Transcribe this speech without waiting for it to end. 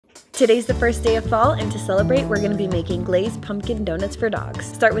Today's the first day of fall, and to celebrate, we're going to be making glazed pumpkin donuts for dogs.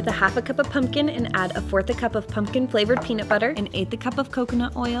 Start with a half a cup of pumpkin and add a 1/4 cup of pumpkin flavored peanut butter, an 1/8 cup of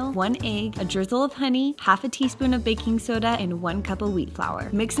coconut oil, 1 egg, a drizzle of honey, half a teaspoon of baking soda, and 1 cup of wheat flour.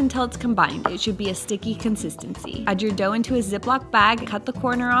 Mix until it's combined. It should be a sticky consistency. Add your dough into a Ziploc bag, cut the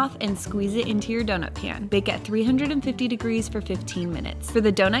corner off, and squeeze it into your donut pan. Bake at 350 degrees for 15 minutes. For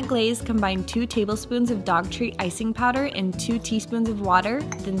the donut glaze, combine 2 tablespoons of dog treat icing powder and 2 teaspoons of water,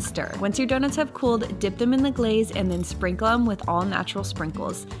 then stir. Once your donuts have cooled, dip them in the glaze and then sprinkle them with all natural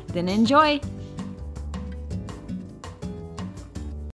sprinkles. Then enjoy!